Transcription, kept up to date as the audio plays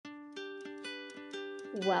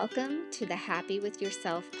Welcome to the Happy With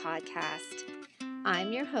Yourself podcast.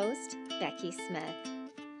 I'm your host, Becky Smith.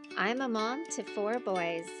 I'm a mom to 4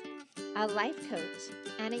 boys, a life coach,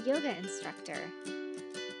 and a yoga instructor.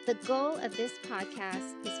 The goal of this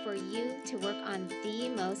podcast is for you to work on the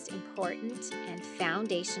most important and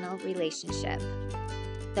foundational relationship,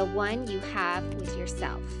 the one you have with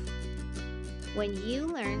yourself. When you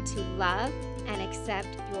learn to love and accept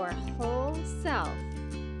your whole self,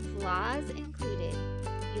 flaws included,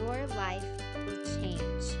 your life will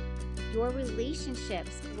change. Your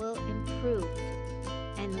relationships will improve,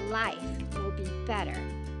 and life will be better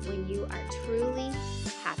when you are truly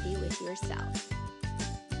happy with yourself.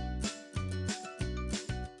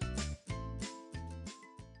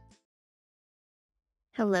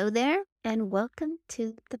 Hello there, and welcome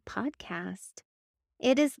to the podcast.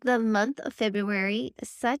 It is the month of February,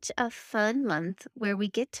 such a fun month where we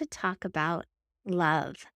get to talk about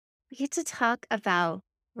love. We get to talk about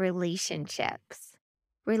relationships.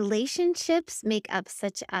 Relationships make up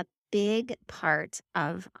such a big part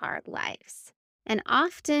of our lives. And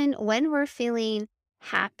often when we're feeling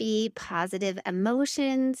happy, positive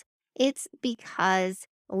emotions, it's because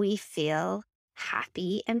we feel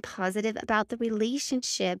happy and positive about the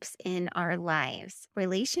relationships in our lives.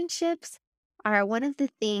 Relationships are one of the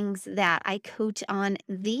things that I coach on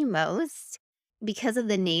the most because of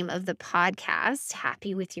the name of the podcast,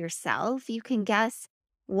 Happy With Yourself. You can guess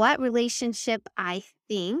what relationship I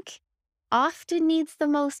think often needs the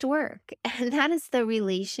most work, and that is the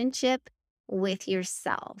relationship with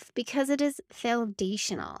yourself because it is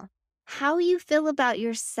foundational. How you feel about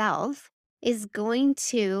yourself is going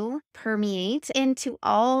to permeate into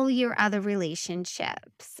all your other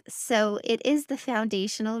relationships. So it is the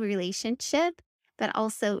foundational relationship, but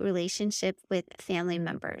also relationship with family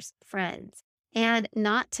members, friends. And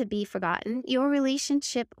not to be forgotten, your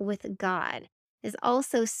relationship with God is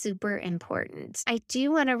also super important. I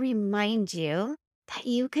do want to remind you that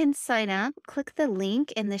you can sign up. Click the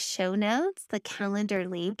link in the show notes, the calendar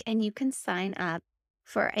link, and you can sign up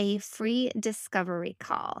for a free discovery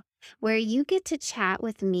call where you get to chat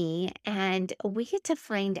with me and we get to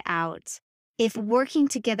find out if working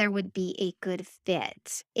together would be a good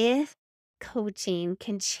fit, if coaching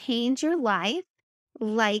can change your life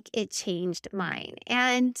like it changed mine.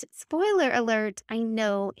 And spoiler alert, I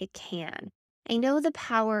know it can. I know the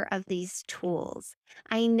power of these tools.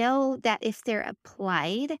 I know that if they're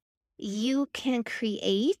applied, you can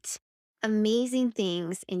create amazing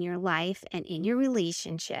things in your life and in your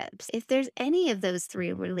relationships. If there's any of those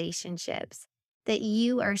 3 relationships that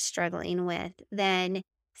you are struggling with, then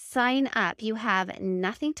sign up. You have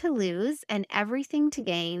nothing to lose and everything to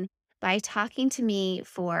gain by talking to me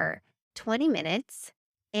for 20 minutes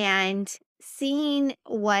and seeing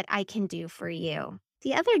what I can do for you.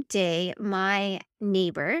 The other day, my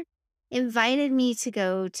neighbor invited me to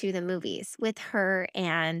go to the movies with her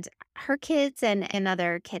and her kids and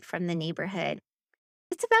another kid from the neighborhood.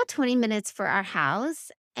 It's about 20 minutes for our house,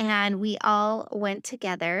 and we all went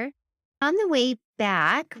together. On the way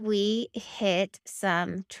back, we hit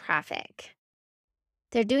some traffic.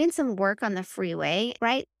 They're doing some work on the freeway.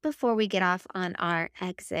 Right before we get off on our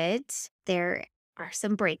exit, there are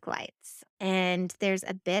some brake lights, and there's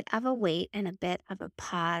a bit of a wait and a bit of a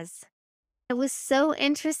pause. It was so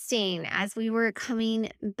interesting as we were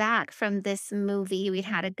coming back from this movie. We'd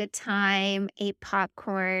had a good time, ate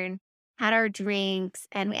popcorn, had our drinks,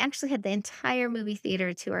 and we actually had the entire movie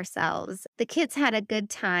theater to ourselves. The kids had a good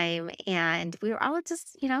time, and we were all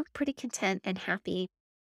just, pretty content and happy.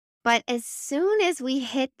 But as soon as we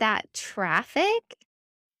hit that traffic,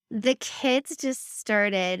 the kids just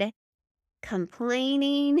started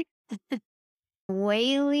complaining,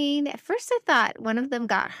 wailing. At first, I thought one of them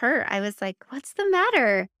got hurt. I was like, what's the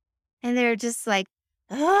matter? And they're just like,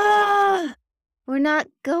 ah, we're not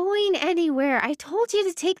going anywhere. I told you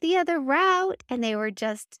to take the other route. And they were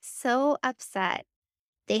just so upset.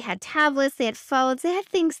 They had tablets, they had phones, they had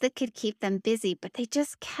things that could keep them busy, but they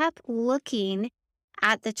just kept looking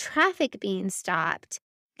at the traffic being stopped.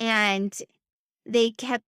 And they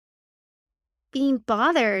kept being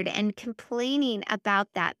bothered and complaining about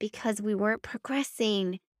that because we weren't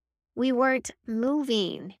progressing. We weren't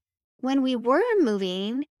moving. When we were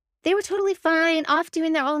moving, they were totally fine, off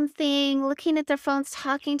doing their own thing, looking at their phones,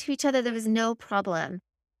 talking to each other. There was no problem.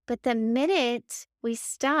 But the minute we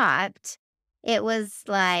stopped, it was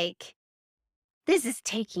like, this is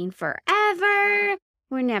taking forever.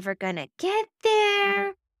 We're never going to get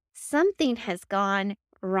there. Something has gone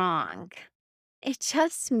wrong. It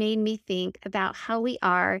just made me think about how we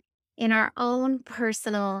are in our own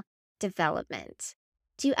personal development.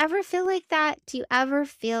 Do you ever feel like that? Do you ever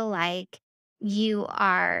feel like you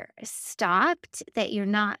are stopped, that you're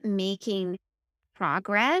not making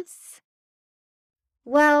progress?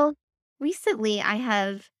 Well, recently I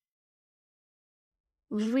have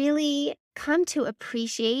really come to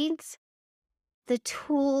appreciate the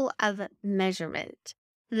tool of measurement,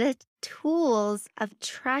 the tools of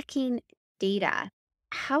tracking data,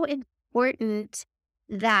 how important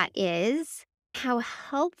that is, how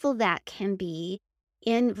helpful that can be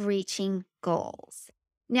in reaching goals.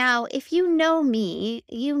 Now, if you know me,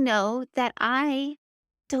 you know that I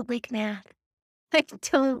don't like math. I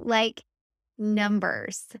don't like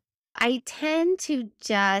numbers. I tend to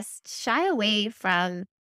just shy away from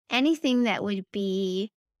anything that would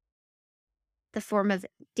be the form of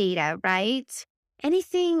data, right?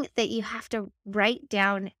 Anything that you have to write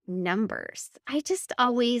down numbers. I just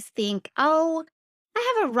always think, oh,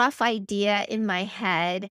 I have a rough idea in my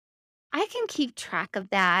head. I can keep track of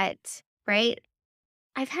that, right?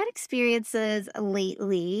 I've had experiences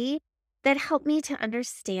lately that help me to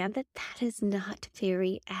understand that that is not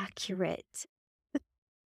very accurate.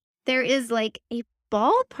 There is like a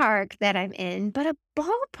ballpark that I'm in, but a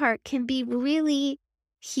ballpark can be really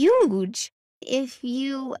huge if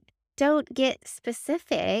you don't get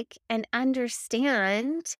specific and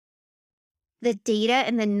understand the data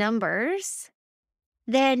and the numbers.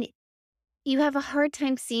 Then you have a hard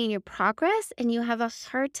time seeing your progress and you have a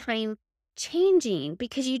hard time changing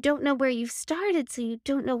because you don't know where you've started, so you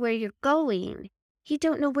don't know where you're going. You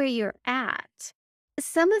don't know where you're at.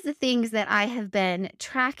 Some of the things that I have been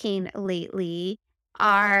tracking lately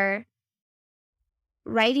are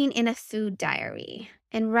writing in a food diary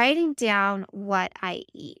and writing down what I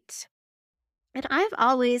eat. And I've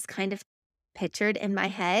always kind of pictured in my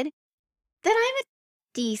head that I'm a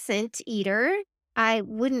decent eater. I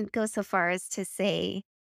wouldn't go so far as to say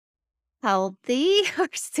healthy or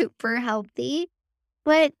super healthy,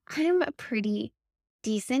 but I'm a pretty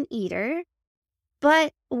decent eater.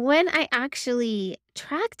 But when I actually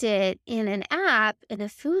tracked it in an app, in a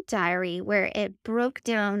food diary, where it broke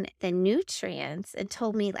down the nutrients and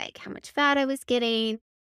told me like how much fat I was getting,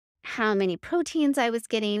 how many proteins I was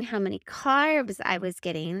getting, how many carbs I was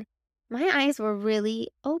getting, my eyes were really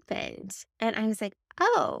opened. And I was like,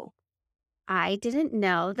 oh, I didn't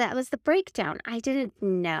know that was the breakdown. I didn't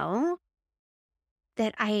know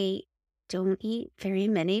that I don't eat very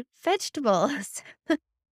many vegetables.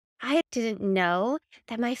 I didn't know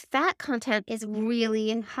that my fat content is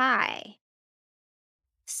really high.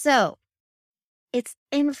 So it's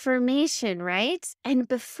information, right? And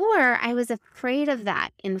before I was afraid of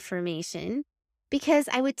that information because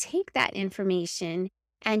I would take that information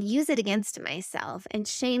and use it against myself and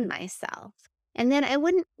shame myself. And then I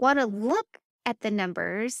wouldn't want to look at the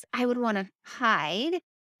numbers. I would want to hide,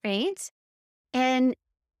 right? And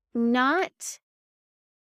not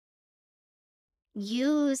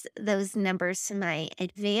use those numbers to my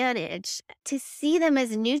advantage, to see them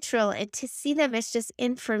as neutral and to see them as just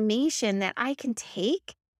information that I can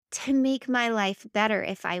take to make my life better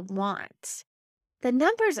if I want. The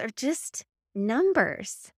numbers are just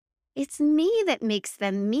numbers. It's me that makes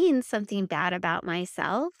them mean something bad about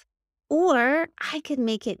myself, or I could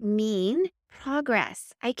make it mean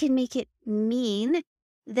progress. I can make it mean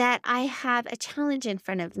that I have a challenge in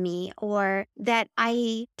front of me or that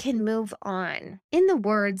I can move on. In the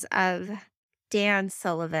words of Dan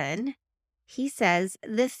Sullivan, he says,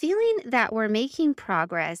 the feeling that we're making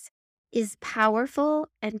progress is powerful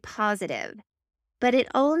and positive, but it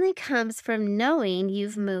only comes from knowing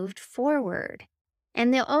you've moved forward.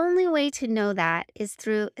 And the only way to know that is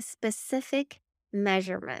through specific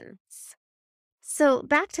measurements. So,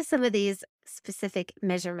 back to some of these specific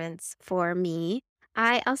measurements for me.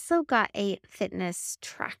 I also got a fitness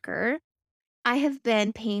tracker. I have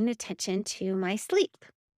been paying attention to my sleep,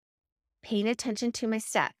 paying attention to my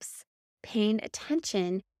steps, paying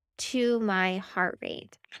attention to my heart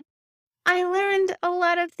rate. I learned a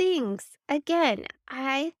lot of things. Again,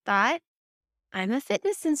 I thought I'm a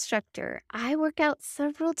fitness instructor. I work out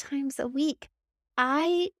several times a week.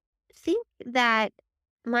 I think that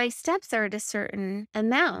my steps are at a certain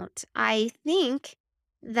amount. I think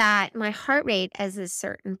that my heart rate is a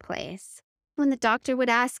certain place. When the doctor would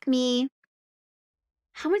ask me,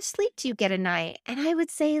 how much sleep do you get a night? And I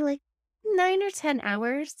would say like 9 or 10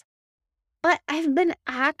 hours. But I've been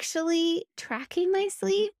actually tracking my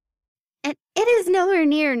sleep and it is nowhere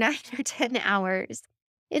near 9 or 10 hours.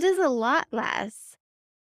 It is a lot less.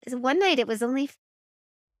 One night it was only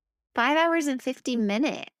 5 hours and 50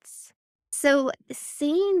 minutes. So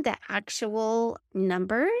seeing the actual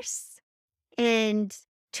numbers and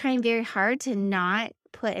trying very hard to not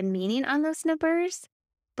put a meaning on those numbers,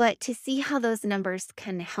 But to see how those numbers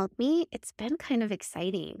can help me, it's been kind of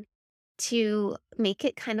exciting to make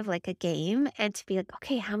it kind of like a game and to be like,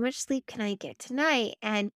 okay, how much sleep can I get tonight?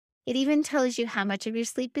 And it even tells you how much of your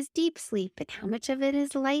sleep is deep sleep and how much of it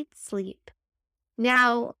is light sleep.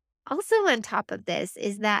 Now, also on top of this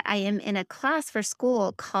is that I am in a class for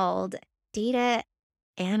school called data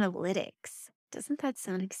analytics. Doesn't that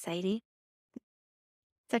sound exciting?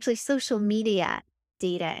 It's actually social media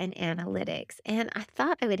data and analytics. And I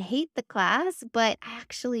thought I would hate the class, but I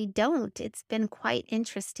actually don't. It's been quite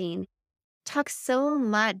interesting. Talks so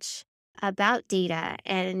much about data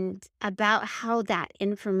and about how that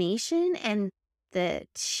information and the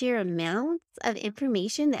sheer amounts of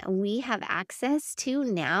information that we have access to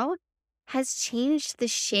now has changed the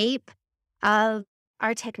shape of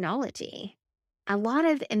our technology. A lot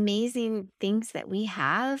of amazing things that we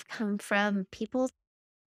have come from people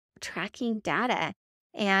tracking data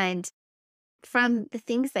and from the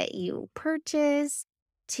things that you purchase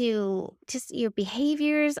to just your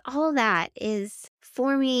behaviors, all that is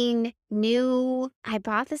forming new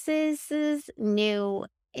hypotheses, new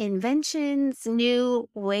inventions, new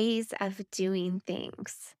ways of doing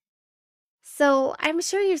things. So I'm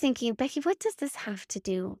sure you're thinking, Becky, what does this have to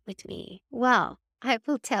do with me? Well, I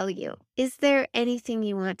will tell you. Is there anything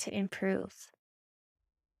you want to improve?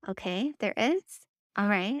 Okay, there is. All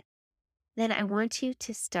right. Then I want you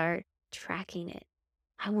to start tracking it.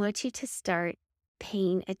 I want you to start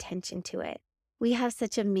paying attention to it. We have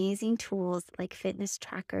such amazing tools like fitness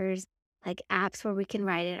trackers, like apps where we can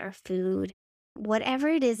write in our food. Whatever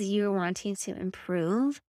it is you're wanting to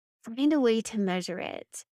improve, find a way to measure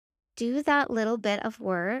it. Do that little bit of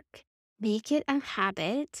work, make it a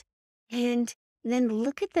habit, and then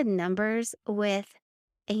look at the numbers with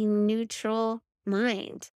a neutral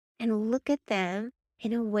mind and look at them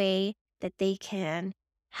in a way that they can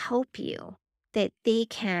help you, that they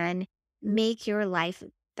can make your life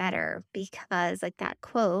better. Because, like that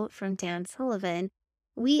quote from Dan Sullivan,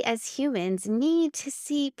 we as humans need to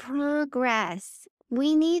see progress.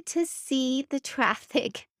 We need to see the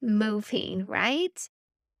traffic moving, right?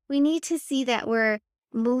 We need to see that we're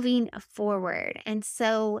moving forward. And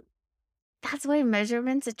so that's why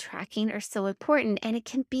measurements and tracking are so important. And it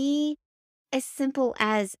can be as simple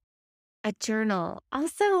as a journal.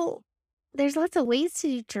 Also, there's lots of ways to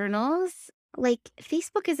do journals. Like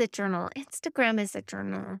Facebook is a journal, Instagram is a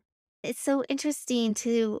journal. It's so interesting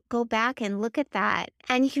to go back and look at that.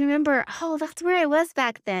 And you can remember, oh, that's where I was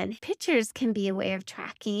back then. Pictures can be a way of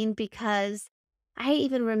tracking because I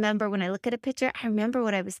even remember when I look at a picture, I remember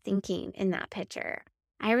what I was thinking in that picture.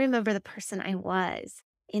 I remember the person I was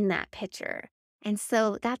in that picture. And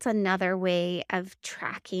so that's another way of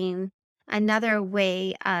tracking, another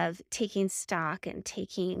way of taking stock and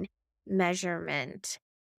taking measurement.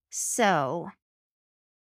 So,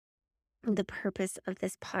 the purpose of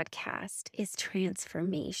this podcast is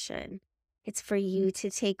transformation. It's for you to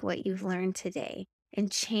take what you've learned today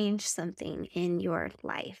and change something in your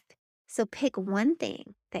life. So, pick one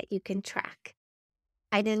thing that you can track.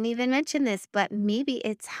 I didn't even mention this, but maybe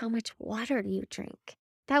it's how much water you drink.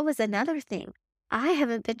 That was another thing. I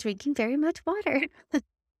haven't been drinking very much water.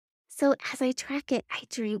 So as I track it, I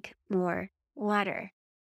drink more water.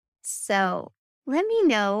 So let me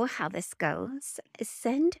know how this goes.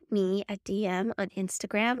 Send me a DM on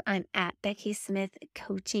Instagram. I'm at Becky Smith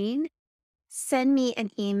Coaching. Send me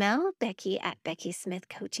an email,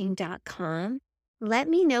 becky@beckysmithcoaching.com. Let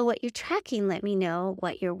me know what you're tracking. Let me know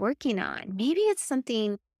what you're working on. Maybe it's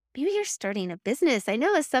something, maybe you're starting a business. I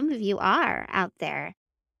know some of you are out there.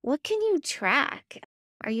 What can you track?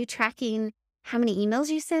 Are you tracking how many emails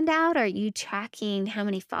you send out? Are you tracking how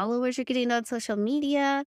many followers you're getting on social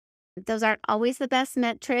media? Those aren't always the best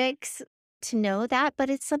metrics to know that, but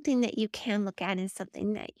it's something that you can look at and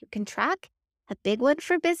something that you can track. A big one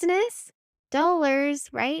for business, dollars,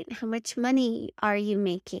 right? How much money are you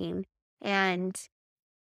making? And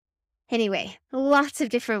anyway, lots of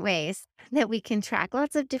different ways that we can track,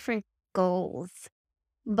 lots of different goals.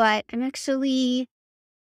 But I'm actually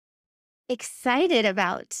excited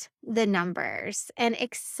about the numbers and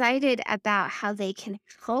excited about how they can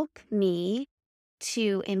help me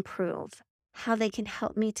to improve, how they can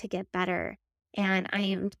help me to get better. And I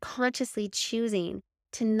am consciously choosing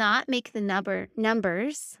to not make the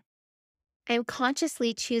numbers. I am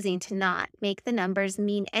consciously choosing to not make the numbers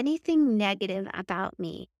mean anything negative about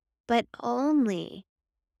me, but only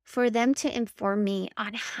for them to inform me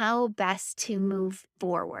on how best to move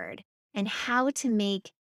forward and how to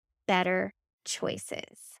make better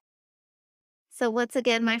choices. So, once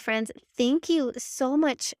again, my friends, thank you so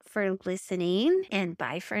much for listening, and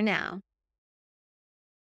bye for now.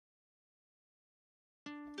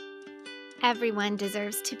 Everyone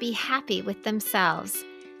deserves to be happy with themselves.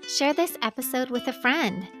 Share this episode with a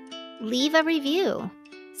friend. Leave a review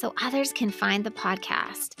so others can find the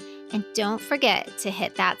podcast. And don't forget to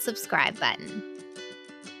hit that subscribe button.